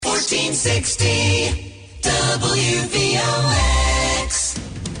1460 WVOX.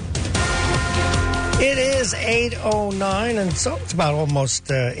 It is 8:09, and so it's about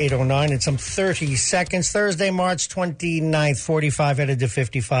almost 8:09 and some 30 seconds. Thursday, March 29th, 45 headed to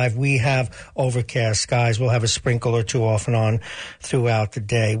 55. We have overcast skies. We'll have a sprinkle or two off and on throughout the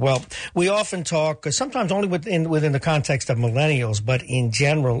day. Well, we often talk, sometimes only within the context of millennials, but in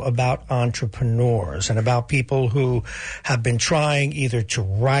general about entrepreneurs and about people who have been trying either to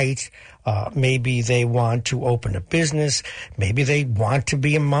write, maybe they want to open a business. Maybe they want to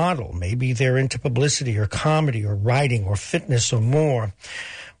be a model. Maybe they're into publicity or comedy or writing or fitness or more.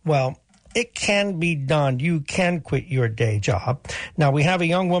 Well, it can be done. You can quit your day job. Now, we have a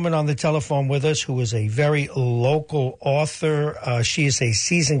young woman on the telephone with us who is a very local author. She is a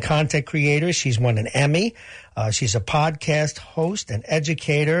seasoned content creator. She's won an Emmy. She's a podcast host and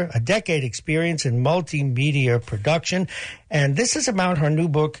educator, a decade experience in multimedia production. And this is about her new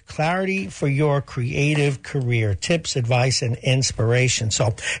book, Clarity for Your Creative Career, Tips, Advice, and Inspiration.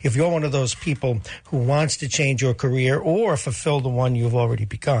 So if you're one of those people who wants to change your career or fulfill the one you've already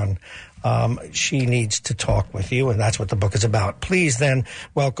begun, she needs to talk with you, and that's what the book is about. Please then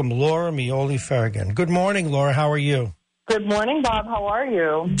welcome Laura Mioli-Ferrigan. Good morning, Laura. How are you? Good morning, Bob. How are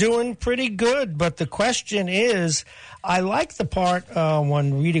you? Doing pretty good, but the question is, I like the part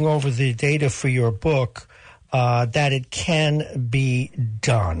when reading over the data for your book that it can be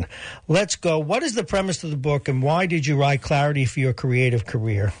done. Let's go. What is the premise of the book, and why did you write Clarity for Your Creative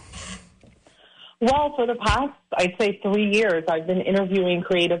Career? Well, for the past, I'd say 3 years, I've been interviewing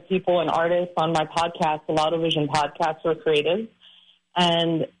creative people and artists on my podcast, the Louder Vision Podcast for Creatives,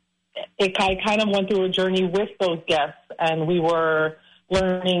 and I kind of went through a journey with those guests, and we were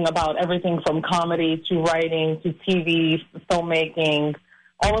learning about everything from comedy to writing to TV, filmmaking,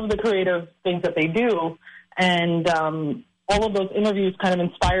 all of the creative things that they do. And all of those interviews kind of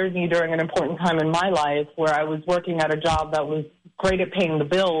inspired me during an important time in my life where I was working at a job that was great at paying the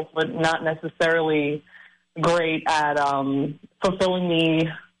bills, but not necessarily great at fulfilling me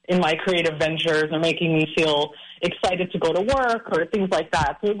in my creative ventures and making me feel excited to go to work or things like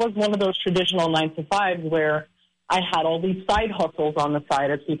that. So it was one of those traditional 9-to-5s where I had all these side hustles on the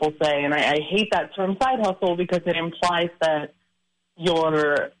side, as people say. And I hate that term side hustle because it implies that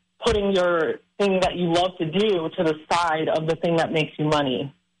you're putting your thing that you love to do to the side of the thing that makes you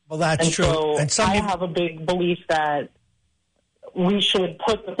money. Well, that's true. So and I have a big belief that we should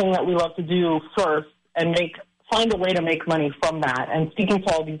put the thing that we love to do first and find a way to make money from that. And speaking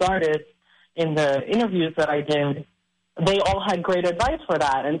to all these artists in the interviews that I did, they all had great advice for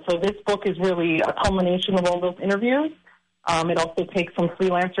that. And so this book is really a culmination of all those interviews. It also takes some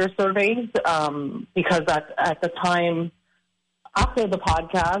freelancer surveys because at the time after the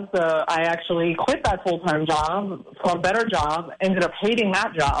podcast, I actually quit that full-time job for a better job, ended up hating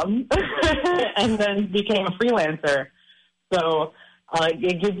that job, and then became a freelancer. So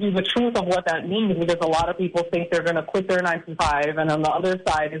it gives you the truth of what that means because a lot of people think they're going to quit their 9-to-5, and on the other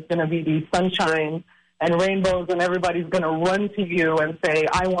side is going to be the sunshine and rainbows, and everybody's going to run to you and say,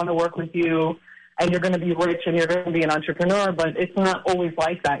 I want to work with you, and you're going to be rich, and you're going to be an entrepreneur. But it's not always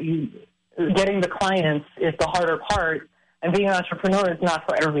like that. Getting the clients is the harder part, and being an entrepreneur is not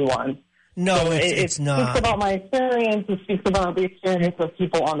for everyone. No, so it's not. It speaks about my experience. It speaks about the experience of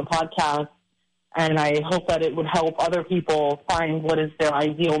people on the podcast. And I hope that it would help other people find what is their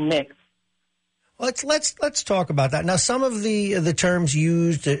ideal mix. Let's talk about that. Now, some of the terms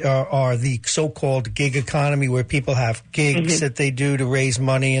used are the so-called gig economy, where people have gigs that they do to raise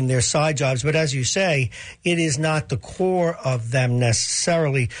money in their side jobs. But as you say, it is not the core of them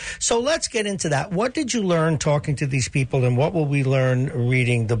necessarily. So let's get into that. What did you learn talking to these people, and what will we learn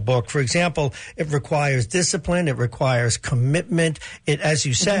reading the book? For example, it requires discipline. It requires commitment. As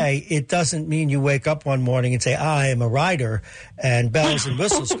you say, it doesn't mean you wake up one morning and say, I am a writer, and bells and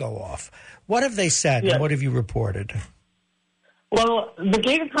whistles go off. What have they said, and what have you reported? Well, the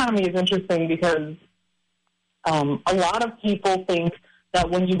gig economy is interesting because a lot of people think that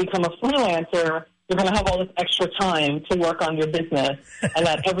when you become a freelancer, you're going to have all this extra time to work on your business, and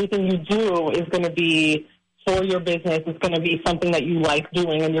that everything you do is going to be for your business. It's going to be something that you like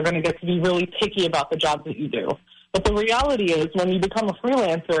doing, and you're going to get to be really picky about the jobs that you do. But the reality is when you become a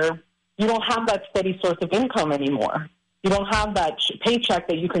freelancer, you don't have that steady source of income anymore. You don't have that paycheck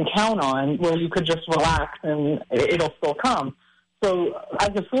that you can count on where you could just relax and it'll still come. So as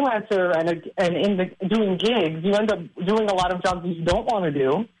a freelancer and doing gigs, you end up doing a lot of jobs that you don't want to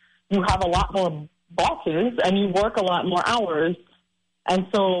do. You have a lot more bosses and you work a lot more hours. And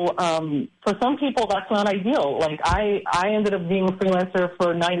so for some people, that's not ideal. Like I ended up being a freelancer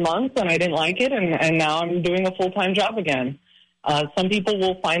for 9 months and I didn't like it. And now I'm doing a full-time job again. Some people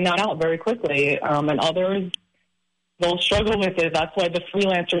will find that out very quickly, and others, they'll struggle with it. That's why the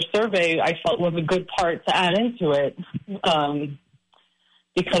freelancer survey, I felt, was a good part to add into it,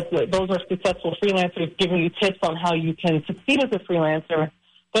 because those are successful freelancers giving you tips on how you can succeed as a freelancer.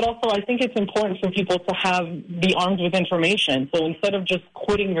 But also, I think it's important for people to be armed with information. So instead of just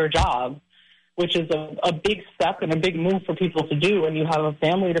quitting your job, which is a big step and a big move for people to do when you have a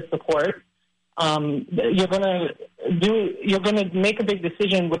family to support, you're going to make a big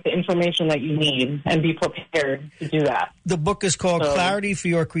decision with the information that you need and be prepared to do that. The book is called Clarity for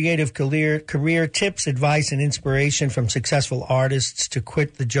Your Creative Career, Tips, Advice, and Inspiration from Successful Artists to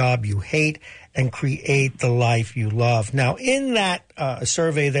Quit the Job You Hate and Create the Life You Love. Now, in that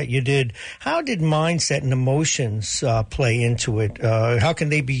survey that you did, how did mindset and emotions play into it? How can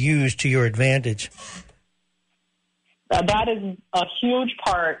they be used to your advantage? That is a huge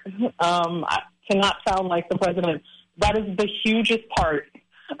part. I cannot sound like the president. That is the hugest part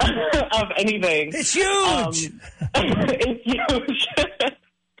of anything. It's huge. It's huge.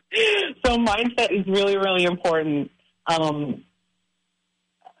 So mindset is really, really important.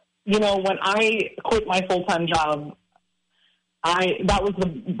 When I quit my full-time job, that was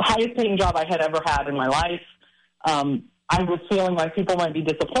the highest paying job I had ever had in my life. I was feeling like people might be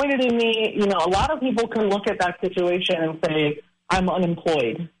disappointed in me. A lot of people can look at that situation and say, I'm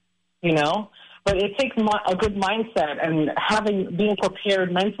unemployed, But it takes a good mindset and being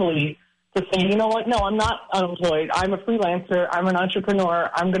prepared mentally to say, you know what, no, I'm not unemployed. I'm a freelancer. I'm an entrepreneur.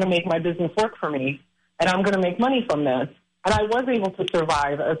 I'm going to make my business work for me, and I'm going to make money from this. And I was able to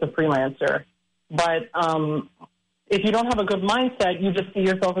survive as a freelancer. But if you don't have a good mindset, you just see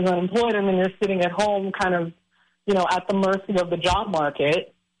yourself as unemployed, and then you're sitting at home kind of, at the mercy of the job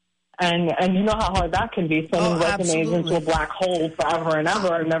market. And you know how hard that can be, sending resumes into a black hole forever and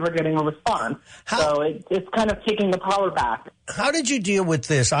ever and never getting a response. So it's kind of taking the power back. How did you deal with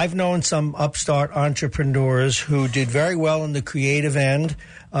this? I've known some upstart entrepreneurs who did very well in the creative end.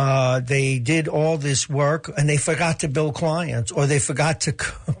 They did all this work and they forgot to bill clients, or they forgot to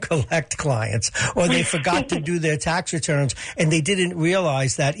collect clients, or they forgot to do their tax returns. And they didn't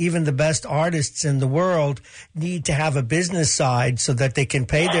realize that even the best artists in the world need to have a business side so that they can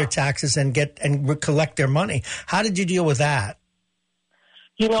pay their taxes and collect their money. How did you deal with that?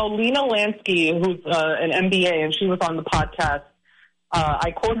 Lena Lansky, who's an MBA, and she was on the podcast,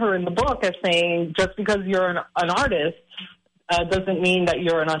 I quote her in the book as saying, just because you're an artist doesn't mean that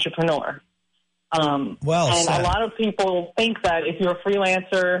you're an entrepreneur. A lot of people think that if you're a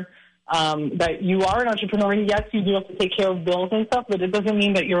freelancer, that you are an entrepreneur. And yes, you do have to take care of bills and stuff, but it doesn't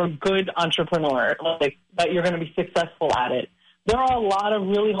mean that you're a good entrepreneur, that you're going to be successful at it. There are a lot of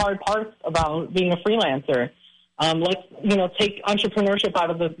really hard parts about being a freelancer. Let's, take entrepreneurship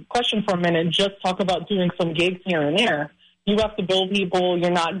out of the question for a minute and just talk about doing some gigs here and there. You have to bill people. You're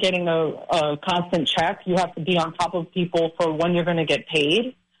not getting a constant check. You have to be on top of people for when you're going to get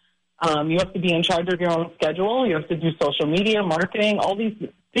paid. You have to be in charge of your own schedule. You have to do social media, marketing, all these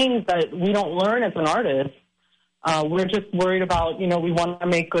things that we don't learn as an artist. We're just worried about, we want to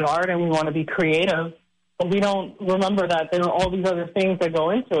make good art and we want to be creative, but we don't remember that there are all these other things that go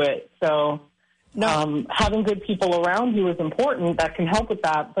into it. So having good people around you is important. That can help with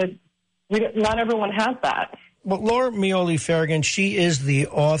that, but not everyone has that. Well, Laura Mioli-Farragon, she is the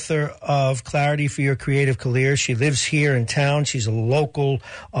author of Clarity for Your Creative Career. She lives here in town. She's a local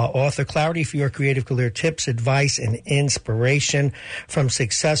author. Clarity for Your Creative Career, Tips, Advice, and Inspiration from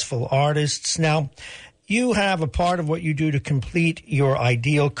Successful Artists. Now, you have a part of what you do to complete your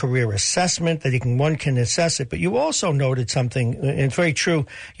ideal career assessment that one can assess it, but you also noted something, and it's very true.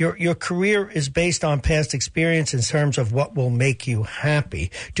 Your career is based on past experience in terms of what will make you happy.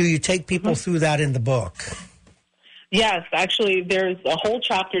 Do you take people through that in the book? Yes, actually, there's a whole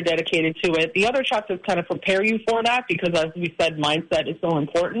chapter dedicated to it. The other chapters kind of prepare you for that because, as we said, mindset is so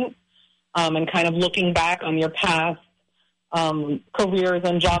important, and kind of looking back on your past careers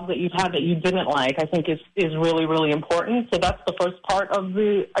and jobs that you've had that you didn't like, I think is really, really important. So that's the first part of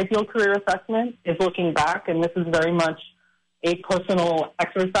the ideal career assessment, is looking back, and this is very much a personal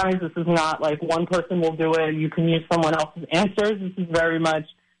exercise. This is not like one person will do it, you can use someone else's answers. This is very much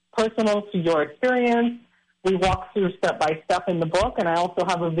personal to your experience. We walk through step-by-step in the book, and I also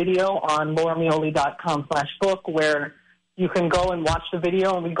have a video on lauramioli.com/book where you can go and watch the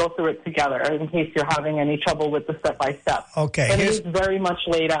video, and we go through it together in case you're having any trouble with the step-by-step. Okay. But it is very much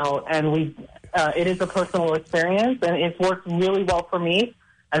laid out, and it is a personal experience, and it's worked really well for me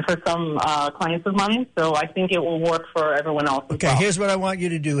and for some clients of mine. So I think it will work for everyone else as Okay, well. here's what I want you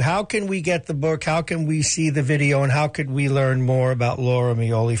to do. How can we get the book? How can we see the video? And how could we learn more about Laura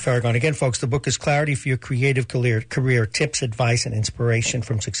Mioli Farragon? Again, folks, the book is Clarity for Your Creative Career, Tips, Advice, and Inspiration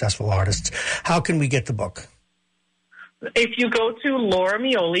from Successful Artists. How can we get the book? If you go to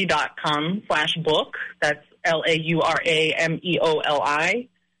laurameoli.com/book, that's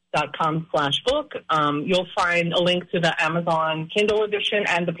LAURAMEOLI.com/book, you'll find a link to the Amazon Kindle edition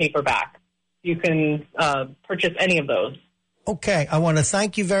and the paperback. You can purchase any of those. Okay, I want to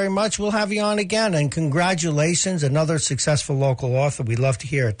thank you very much. We'll have you on again, and congratulations, another successful local author. We'd love to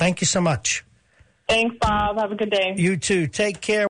hear it. Thank you so much. Thanks, Bob. Have a good day. You too. Take care.